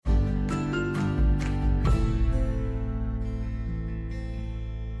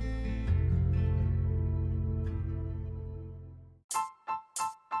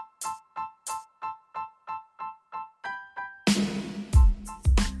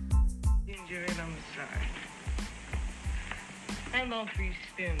And don't be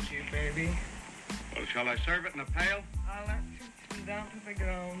stingy, baby. Well, shall I serve it in a pail? I'll let you down to the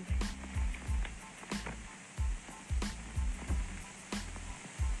ground.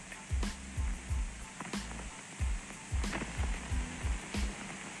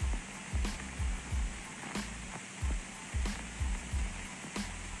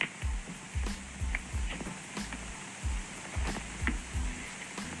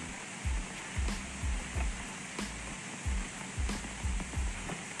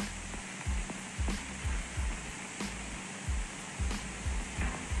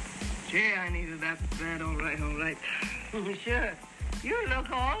 Gee, I needed that bad. All right. Sure. You look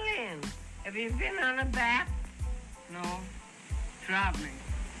all in. Have you been on a bath? No. Traveling.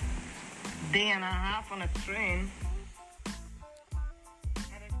 Day and a half on a train.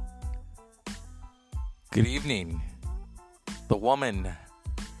 Good evening. The woman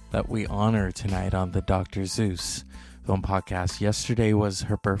that we honor tonight on the Dr. Zeus Film Podcast. Yesterday was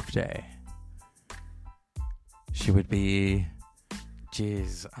her birthday. She would be...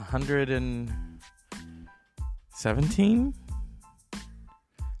 117?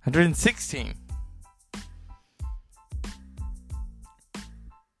 116.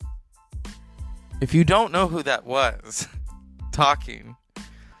 If you don't know who that was talking,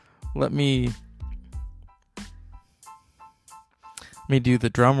 let me do the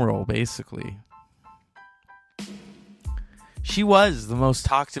drum roll, basically. She was the most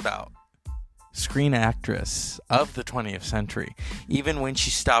talked about screen actress of the 20th century. Even when she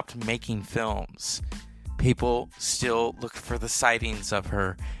stopped making films, people still looked for the sightings of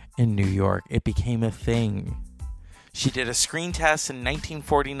her in New York. It became a thing. She did a screen test in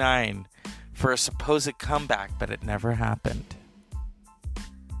 1949 for a supposed comeback, but it never happened.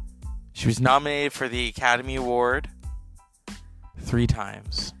 She was nominated for the Academy Award 3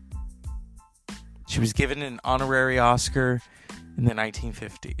 times. She was given an honorary Oscar in the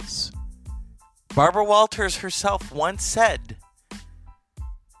 1950s. Barbara Walters herself once said,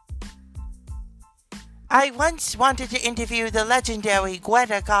 "I once wanted to interview the legendary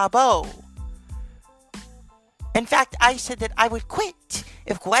Greta Garbo. In fact, I said that I would quit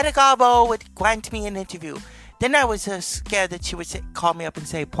if Greta Garbo would grant me an interview. Then I was scared that she would call me up and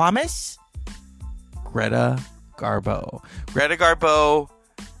say, 'Promise?'" Greta Garbo. Greta Garbo.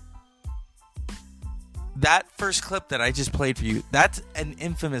 That first clip that I just played for you, that's an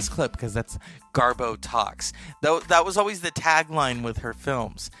infamous clip because that's Garbo Talks. That was always the tagline with her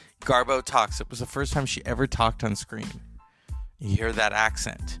films. Garbo Talks. It was the first time she ever talked on screen. You hear that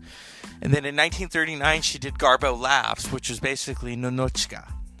accent. And then in 1939, she did Garbo Laughs, which was basically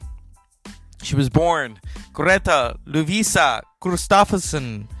Nonochka. She was born Greta Lovisa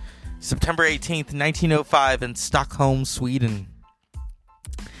Kristoffersson, September 18th, 1905 in Stockholm, Sweden.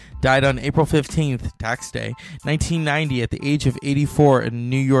 Died on April 15th, tax day, 1990 at the age of 84 in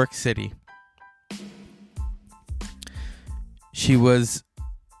New York City. She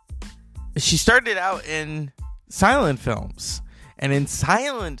started out in silent films, and in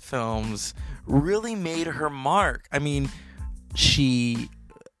silent films really made her mark. I mean, she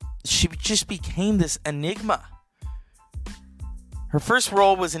just became this enigma. Her first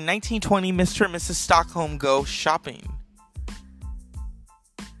role was in 1920 Mr. and Mrs. Stockholm Go Shopping.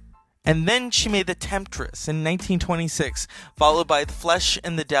 And then she made The Temptress in 1926, followed by The Flesh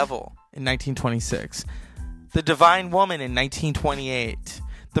and the Devil in 1926, The Divine Woman in 1928,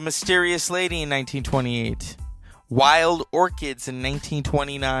 The Mysterious Lady in 1928, Wild Orchids in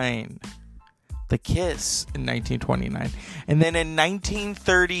 1929, The Kiss in 1929, and then in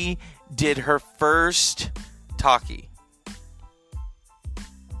 1930 did her first talkie.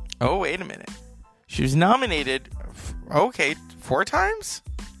 Oh, wait a minute. She was nominated, 4 times?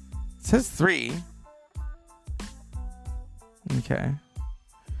 It says 3. Okay.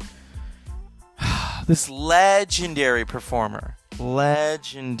 This legendary performer.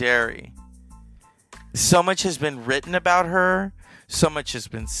 Legendary. So much has been written about her. So much has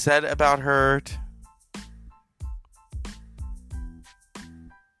been said about her.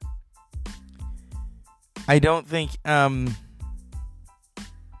 I don't think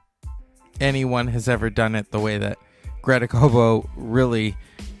anyone has ever done it the way that Greta Garbo really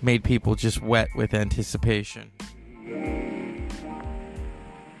made people just wet with anticipation.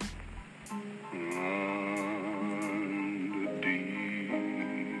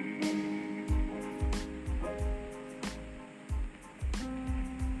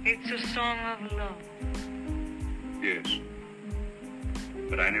 It's a song of love. Yes.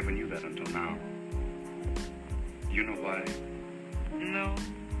 But I never knew that until now. You know why? No.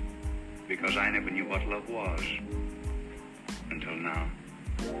 Because I never knew what love was until now.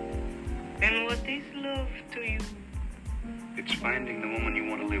 And what is love to you? It's finding the woman you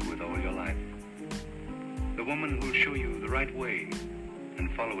want to live with all your life. The woman who'll show you the right way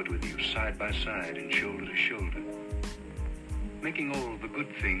and follow it with you side by side and shoulder to shoulder. Making all the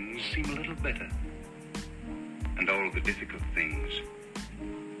good things seem a little better. And all the difficult things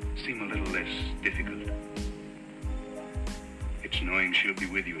seem a little less difficult. It's knowing she'll be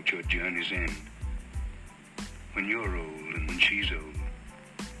with you at your journey's end. When you're old and when she's old.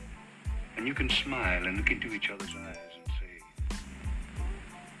 And you can smile and look into each other's eyes and say,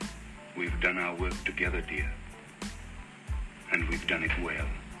 we've done our work together, dear. And we've done it well.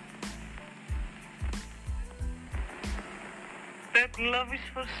 That love is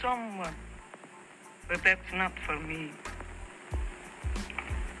for someone, but that's not for me.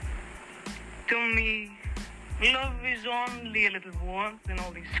 To me, love is only a little warmth in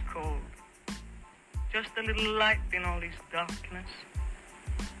all this cold. Just a little light in all this darkness.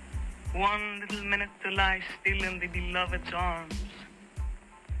 One little minute to lie still in the beloved's arms.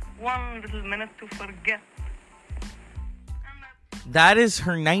 One little minute to forget. That is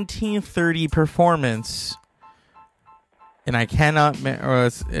her 1930 performance in I Cannot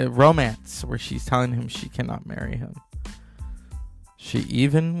Romance, where she's telling him she cannot marry him. She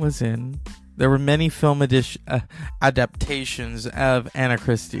even was in... There were many film adaptations of Anna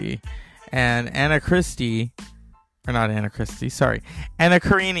Christie. And Anna Karenina.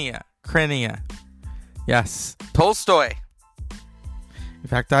 Yes, Tolstoy. In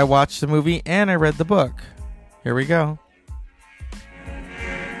fact, I watched the movie and I read the book. Here we go.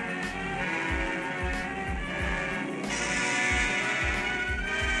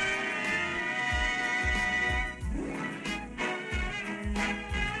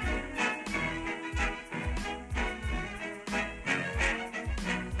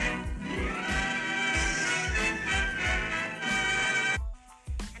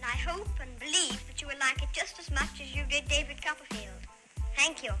 David Copperfield.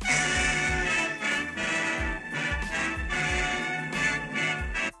 Thank you.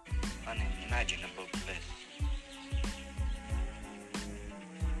 Unimaginable bliss.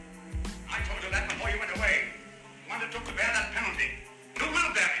 I told you that before you went away. You undertook to bear that penalty. You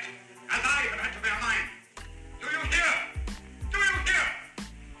will bear it. As I have had to bear mine. Do you hear? Do you hear?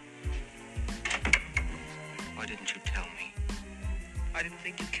 Why didn't you tell me? I didn't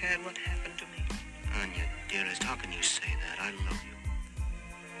think you cared what happened to me. Anya, dearest, how can you say that? I love you.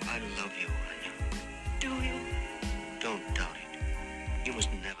 I love you, Anya. Do you? Don't doubt it. You must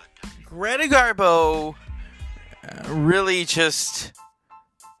never doubt it. Greta Garbo really just...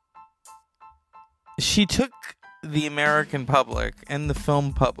 She took the American public and the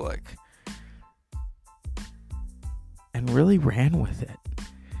film public and really ran with it.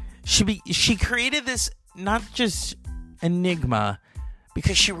 She created this not just enigma,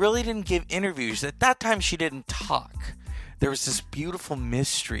 because she really didn't give interviews. At that time, she didn't talk. There was this beautiful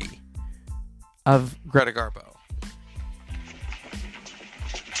mystery of Greta Garbo.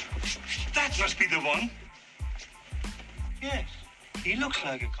 That must be the one. Yes, he looks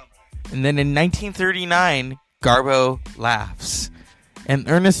like a comrade. And then in 1939, Garbo laughs. And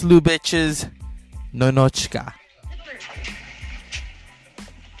Ernest Lubitsch's Nonochka.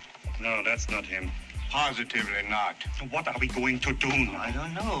 No, that's not him. Positively not. What are we going to do now? I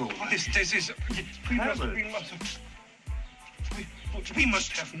don't know. This is... We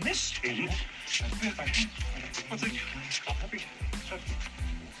must have missed him.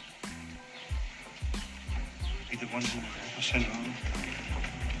 Be the one who sent on.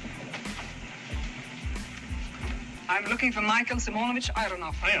 I'm looking for Michael Simonovich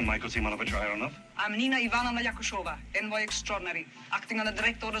Ironov. I am Michael Simonovich Ironov. I'm Nina Ivanovna Yakushova, envoy extraordinary, acting on the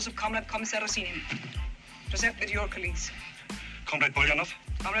direct orders of Comrade Commissar Rosinin. Present with your colleagues. Comrade Bolyanov.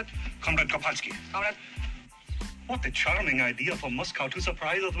 Comrade. Comrade Kopalsky. Comrade. What a charming idea for Moscow to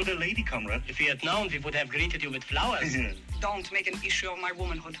surprise us with a lady, comrade. If we had known, we would have greeted you with flowers. Don't make an issue of my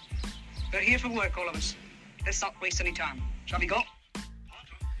womanhood. We're here for work, all of us. Let's not waste any time. Shall we go?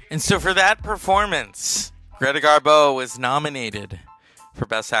 And so for that performance, Greta Garbo was nominated for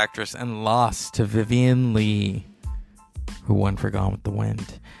Best Actress and lost to Vivien Leigh, who won for Gone with the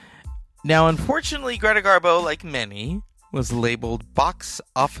Wind. Now, unfortunately, Greta Garbo, like many, was labeled box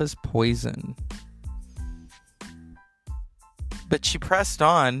office poison. But she pressed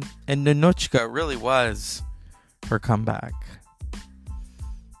on, and Nonochka really was her comeback.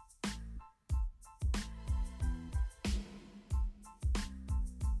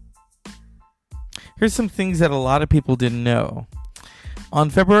 Here's some things that a lot of people didn't know. On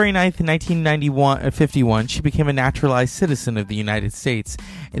February 9th, 1951, she became a naturalized citizen of the United States.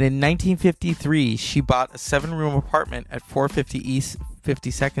 And in 1953, she bought a 7-room apartment at 450 East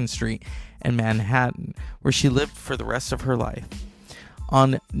 52nd Street in Manhattan, where she lived for the rest of her life.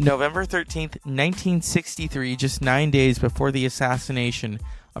 On November 13th, 1963, just 9 days before the assassination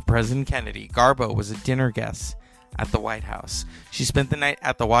of President Kennedy, Garbo was a dinner guest at the White House. She spent the night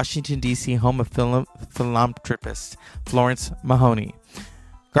at the Washington, D.C. home of philanthropist Florence Mahoney.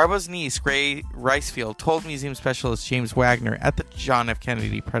 Garbo's niece, Gray Ricefield, told museum specialist James Wagner at the John F.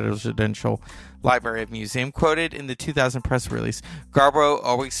 Kennedy Presidential Library and Museum, quoted in the 2000 press release, Garbo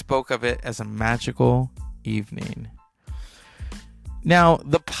always spoke of it as a magical evening. Now,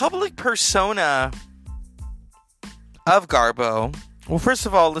 the public persona of Garbo, well, first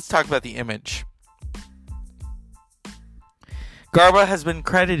of all, let's talk about the image. Garbo has been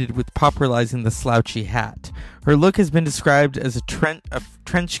credited with popularizing the slouchy hat. Her look has been described as a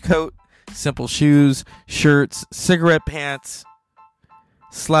trench coat, simple shoes, shirts, cigarette pants,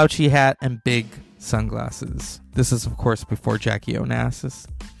 slouchy hat, and big sunglasses. This is, of course, before Jackie Onassis.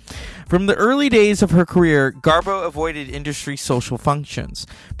 From the early days of her career, Garbo avoided industry social functions,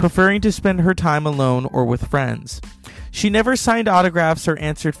 preferring to spend her time alone or with friends. She never signed autographs or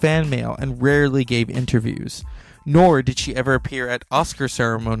answered fan mail, and rarely gave interviews. Nor did she ever appear at Oscar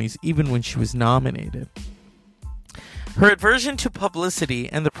ceremonies, even when she was nominated. Her aversion to publicity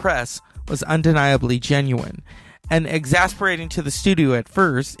and the press was undeniably genuine, and exasperating to the studio at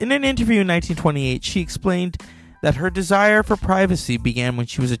first. In an interview in 1928, she explained that her desire for privacy began when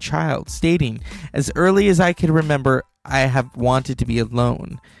she was a child, stating, "As early as I can remember, I have wanted to be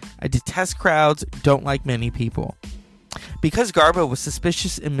alone. I detest crowds, don't like many people." Because Garbo was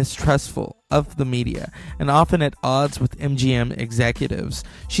suspicious and mistrustful of the media, and often at odds with MGM executives,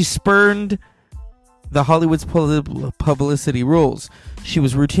 she spurned the Hollywood's publicity rules. She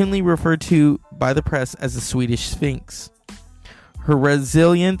was routinely referred to by the press as the Swedish Sphinx. Her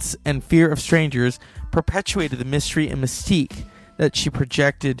resilience and fear of strangers perpetuated the mystery and mystique that she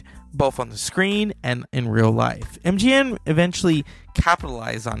projected both on the screen and in real life. MGM eventually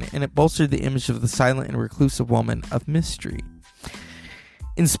capitalized on it, and it bolstered the image of the silent and reclusive woman of mystery.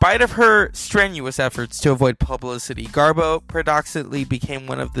 In spite of her strenuous efforts to avoid publicity, Garbo paradoxically became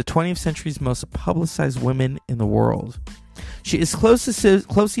one of the 20th century's most publicized women in the world. She is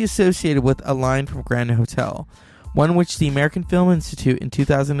closely associated with a line from Grand Hotel, one which the American Film Institute in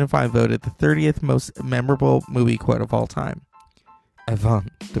 2005 voted the 30th most memorable movie quote of all time. "I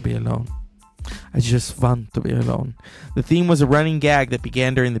want to be alone. I just want to be alone." The theme was a running gag that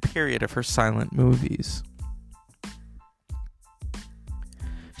began during the period of her silent movies.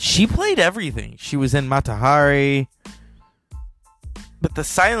 She played everything. She was in Mata Hari. But the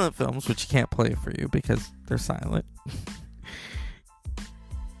silent films, which can't play for you because they're silent.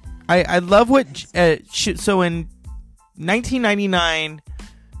 I love what... so in 1999...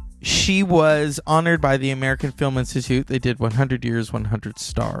 she was honored by the American Film Institute. They did 100 Years, 100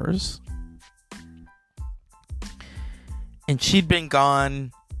 Stars. And she'd been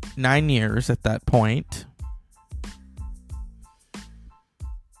gone 9 years at that point.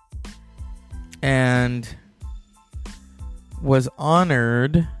 And was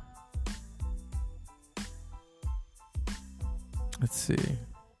honored... Let's see.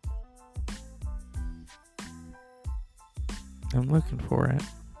 I'm looking for it.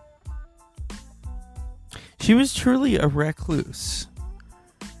 She was truly a recluse.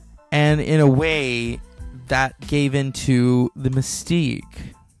 And in a way, that gave into the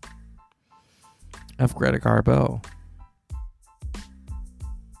mystique of Greta Garbo.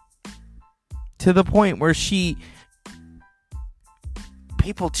 To the point where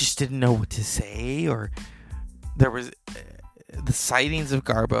people just didn't know what to say, or there was the sightings of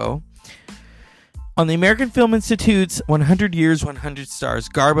Garbo. On the American Film Institute's 100 Years, 100 Stars,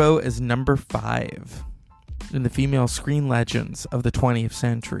 Garbo is number 5 in the female screen legends of the 20th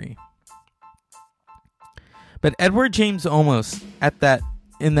century. But Edward James Olmos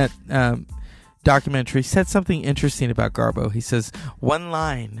in that documentary said something interesting about Garbo. He says, one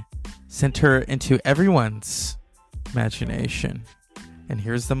line sent her into everyone's imagination. And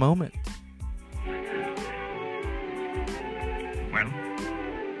here's the moment. Well?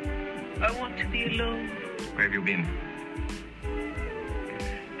 I want to be alone. Where have you been?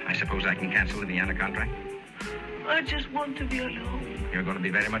 I suppose I can cancel the Vienna contract? I just want to be alone. You're going to be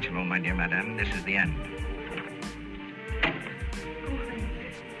very much alone, my dear madame. This is the end.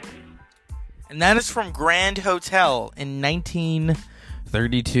 And that is from Grand Hotel in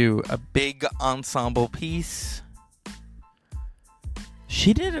 1932. A big ensemble piece.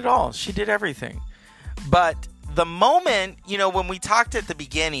 She did it all. She did everything. But the moment, when we talked at the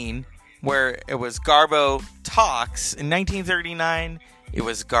beginning, where it was Garbo Talks, in 1939, it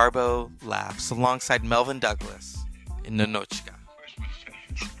was Garbo Laughs, alongside Melvin Douglas in Nonochka.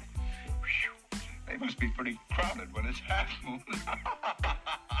 must be pretty crowded when it's half moon.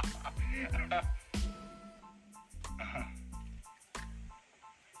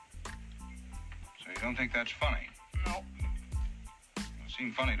 So you don't think that's funny? No. It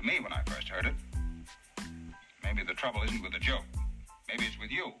seemed funny to me when I first heard it. Maybe the trouble isn't with the joke. Maybe it's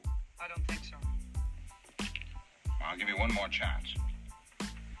with you. I don't think so. I'll give you one more chance.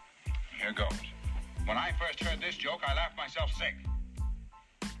 Here goes. When I first heard this joke, I laughed myself sick.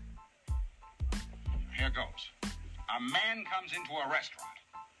 Here goes. A man comes into a restaurant.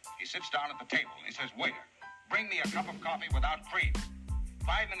 He sits down at the table and he says, "Waiter, bring me a cup of coffee without cream."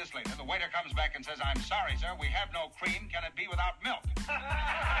 5 minutes later, the waiter comes back and says, "I'm sorry, sir, we have no cream. Can it be without milk?"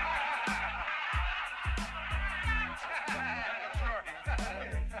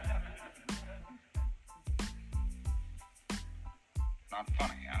 Not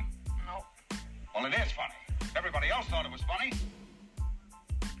funny, huh? No. Well, it is funny. Everybody else thought it was funny.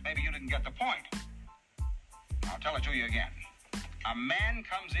 Maybe you didn't get the point. I'll tell it to you again. A man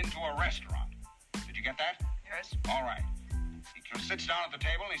comes into a restaurant. Did you get that? Yes. All right. He sits down at the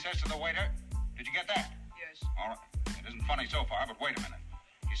table and he says to the waiter, "Did you get that?" Yes. All right. It isn't funny so far, but wait a minute.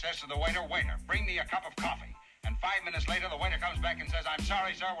 He says to the waiter, "Waiter, bring me a cup of coffee." And 5 minutes later, the waiter comes back and says, "I'm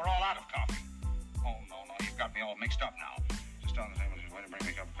sorry, sir, we're all out of coffee." Oh, no, you've got me all mixed up now. Just on the table, he says, "Waiter, bring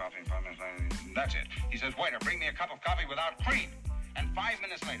me a cup of coffee." And 5 minutes later, that's it. He says, "Waiter, bring me a cup of coffee without cream." And 5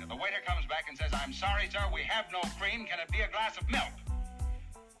 minutes later, the waiter comes back and says, "I'm sorry, sir, we have no cream. Can it be a glass of milk?"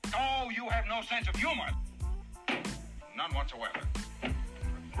 Oh, you have no sense of humor. None whatsoever. A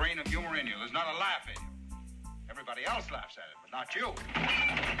grain of humor in you. There's not a laugh in you. Everybody else laughs at it, but not you.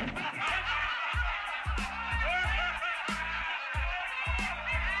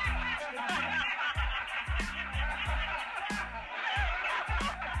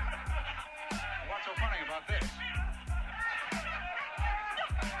 What's so funny about this?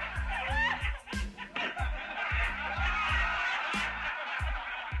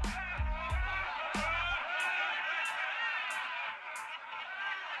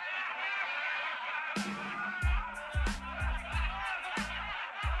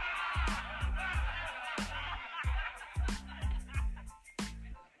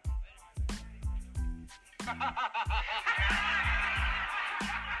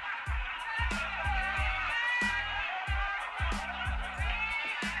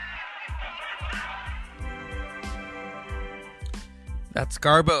 That's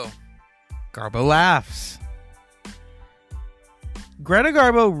Garbo. Garbo laughs. Greta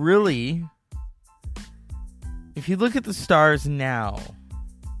Garbo really, if you look at the stars now,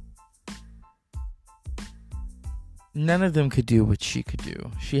 none of them could do what she could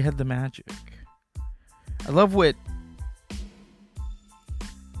do. She had the magic. I love what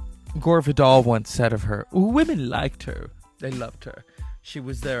Gore Vidal once said of her. Women liked her. They loved her. She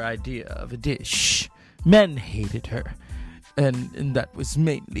was their idea of a dish. Men hated her. And that was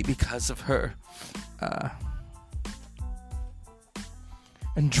mainly because of her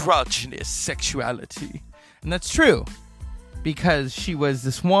androgynous sexuality. And that's true. Because she was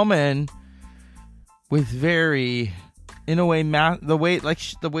this woman with very, in a way,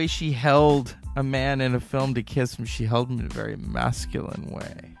 the way she held a man in a film to kiss him, she held him in a very masculine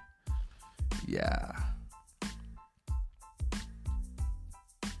way. Yeah.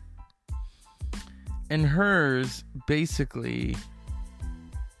 And hers, basically,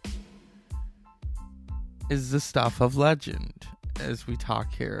 is the stuff of legend, as we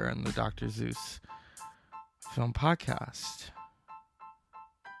talk here on the Dr. Zeus Film Podcast.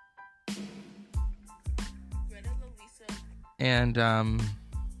 And,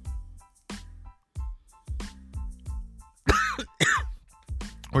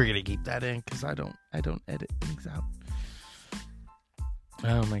 we're gonna keep that in, because I don't edit things out.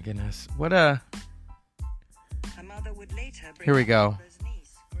 Oh my goodness. What a... Here we go.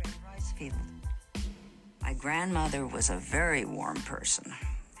 My grandmother was a very warm person.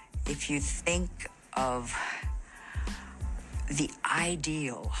 If you think of the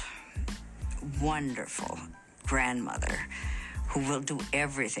ideal, wonderful grandmother who will do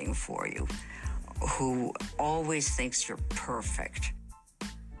everything for you, who always thinks you're perfect.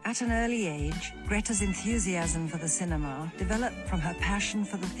 At an early age, Greta's enthusiasm for the cinema developed from her passion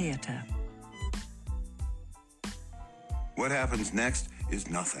for the theater. What happens next is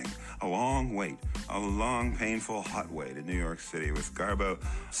nothing. A long wait, a long, painful, hot wait in New York City with Garbo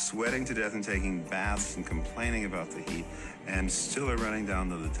sweating to death and taking baths and complaining about the heat, and Stiller running down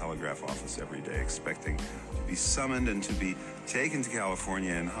to the telegraph office every day expecting to be summoned and to be taken to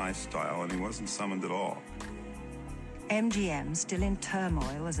California in high style, and he wasn't summoned at all. MGM, still in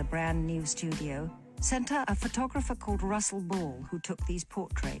turmoil as a brand new studio, sent her a photographer called Russell Ball who took these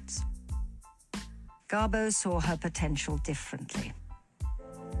portraits. Garbo saw her potential differently.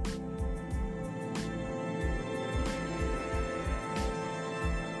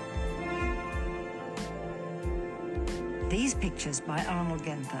 These pictures by Arnold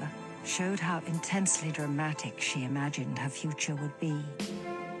Genther showed how intensely dramatic she imagined her future would be.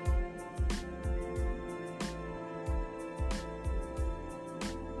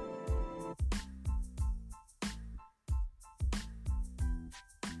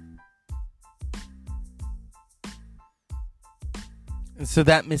 So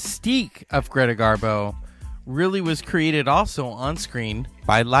that mystique of Greta Garbo really was created also on screen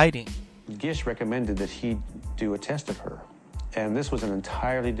by lighting. Gish recommended that he do a test of her. And this was an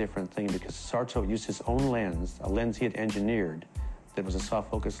entirely different thing because Sarto used his own lens, a lens he had engineered that was a soft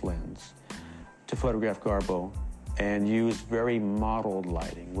focus lens, to photograph Garbo and used very modeled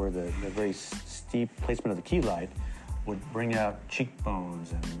lighting where the very steep placement of the key light would bring out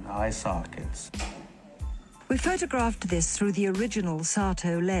cheekbones and eye sockets. We photographed this through the original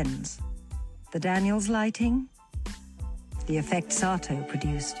Sarto lens. The Daniels lighting, the effect Sarto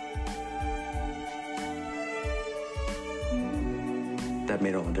produced. That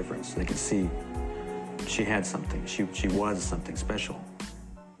made all the difference. They could see she had something. She was something special.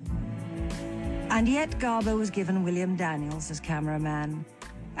 And yet Garbo was given William Daniels as cameraman.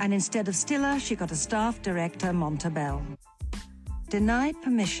 And instead of Stiller, she got a staff director, Montabell. Denied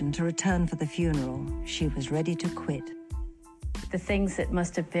permission to return for the funeral, she was ready to quit. The things that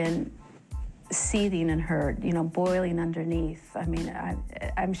must have been seething in her, you know, boiling underneath. I mean,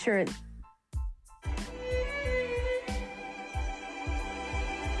 I'm sure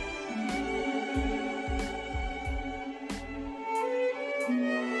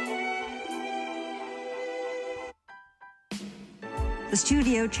The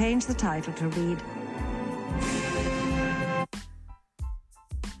studio changed the title to read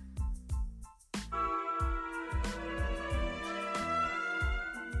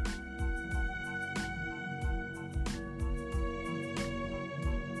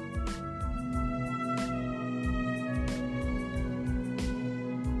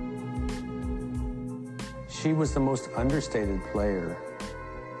She was the most understated player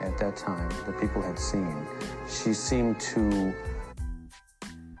at that time that people had seen. She seemed to...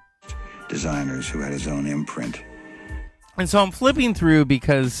 Designers who had his own imprint. And so I'm flipping through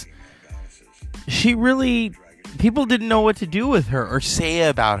because she really... people didn't know what to do with her or say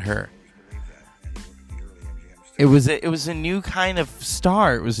about her. It was a new kind of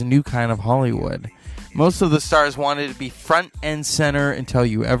star. It was a new kind of Hollywood. Most of the stars wanted to be front and center and tell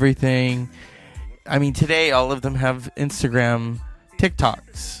you everything. I mean, today all of them have Instagram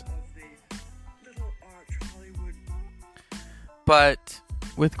TikToks. But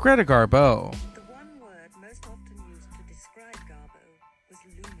with Greta Garbo, the one word most often used to describe Garbo was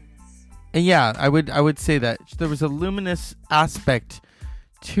luminous. And yeah, I would say that there was a luminous aspect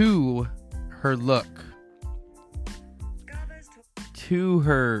to her look, to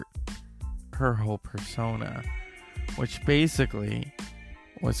her whole persona, which basically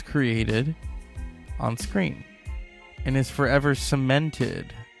was created on screen and is forever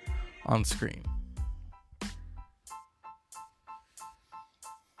cemented on screen.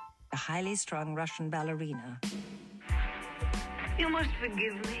 A highly strung Russian ballerina. You must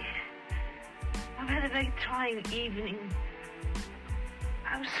forgive me. I've had a very trying evening.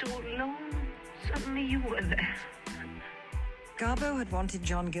 I was so alone. Suddenly you were there. Garbo had wanted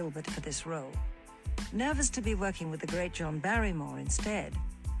John Gilbert for this role. Nervous to be working with the great John Barrymore instead,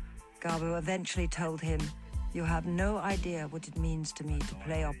 Garbo eventually told him, "You have no idea what it means to me to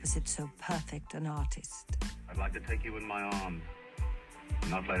play opposite so perfect an artist." I'd like to take you in my arms and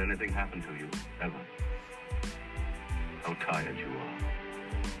not let anything happen to you, ever. How tired you are.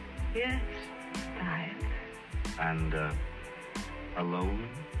 Yes, tired. And, alone?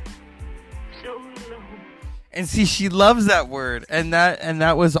 So alone. And see, she loves that word, and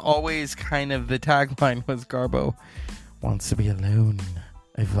that was always kind of the tagline was Garbo wants to be alone.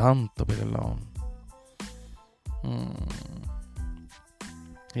 I want to be alone.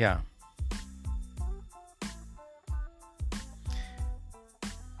 Yeah.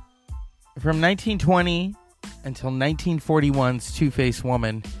 From 1920 until 1941's Two-Faced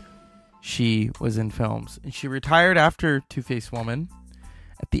Woman, she was in films. And she retired after Two-Faced Woman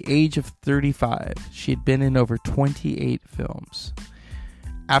at the age of 35. She had been in over 28 films.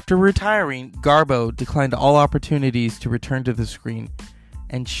 After retiring, Garbo declined all opportunities to return to the screen,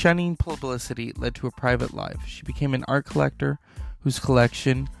 and shunning publicity led to a private life. She became an art collector whose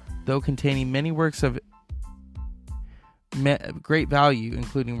collection, though containing many works of great value,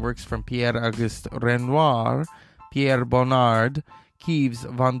 including works from Pierre-Auguste Renoir, Pierre Bonnard, Yves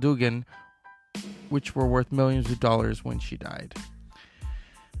Van Duggen, which were worth millions of dollars when she died.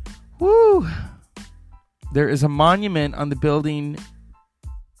 Woo! There is a monument on the building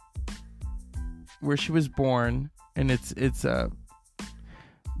where she was born, and it's a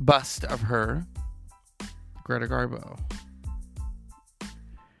bust of her, Greta Garbo.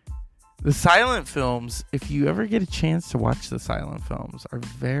 The silent films, if you ever get a chance to watch the silent films, are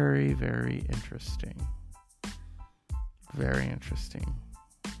very, very interesting. Very interesting.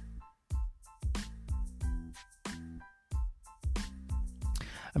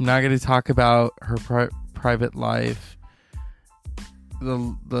 I'm not going to talk about her private life.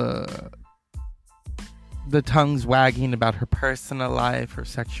 The tongues wagging about her personal life, her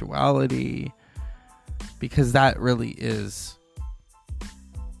sexuality, because that really is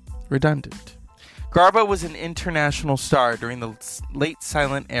redundant. Garbo was an international star during the late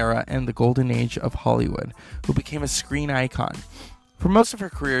silent era and the golden age of Hollywood, who became a screen icon. For most of her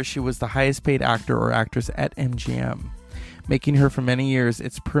career, she was the highest paid actor or actress at MGM, making her for many years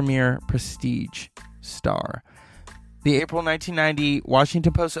its premier prestige star. The April 1990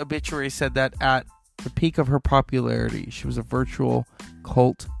 Washington Post obituary said that at the peak of her popularity, she was a virtual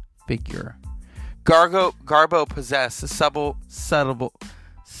cult figure. Garbo possessed a subtle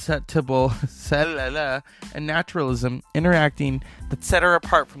and naturalism interacting that set her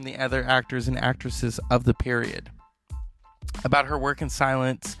apart from the other actors and actresses of the period. About her work in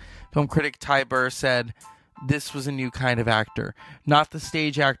silence, film critic Ty Burr said, "This was a new kind of actor, not the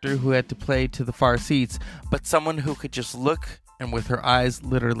stage actor who had to play to the far seats, but someone who could just look and with her eyes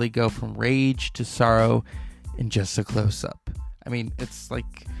literally go from rage to sorrow in just a close-up." I mean, it's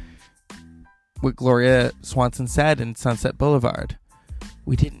like what Gloria Swanson said in Sunset Boulevard.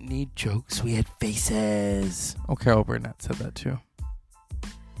 We didn't need jokes, we had faces. Oh, Carol Burnett said that too.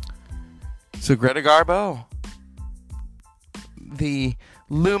 So Greta Garbo, the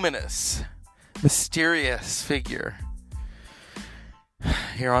luminous, mysterious figure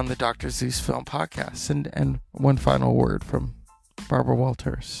here on the Dr. Zeus Film Podcast. And one final word from Barbara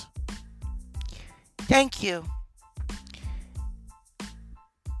Walters. Thank you.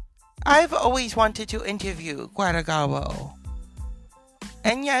 I've always wanted to interview Greta Garbo.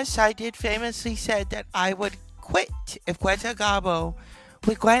 And yes, I did famously say that I would quit if Greta Garbo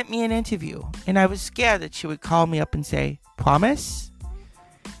would grant me an interview. And I was scared that she would call me up and say, "Promise?"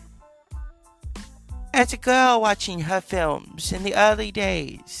 As a girl watching her films in the early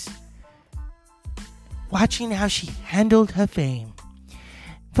days, watching how she handled her fame,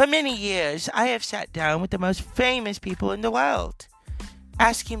 for many years I have sat down with the most famous people in the world,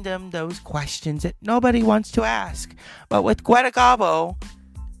 asking them those questions that nobody wants to ask. But with Greta Garbo,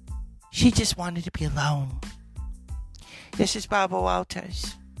 she just wanted to be alone. This is Barbara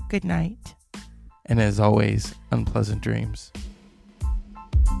Walters. Good night. And as always, unpleasant dreams.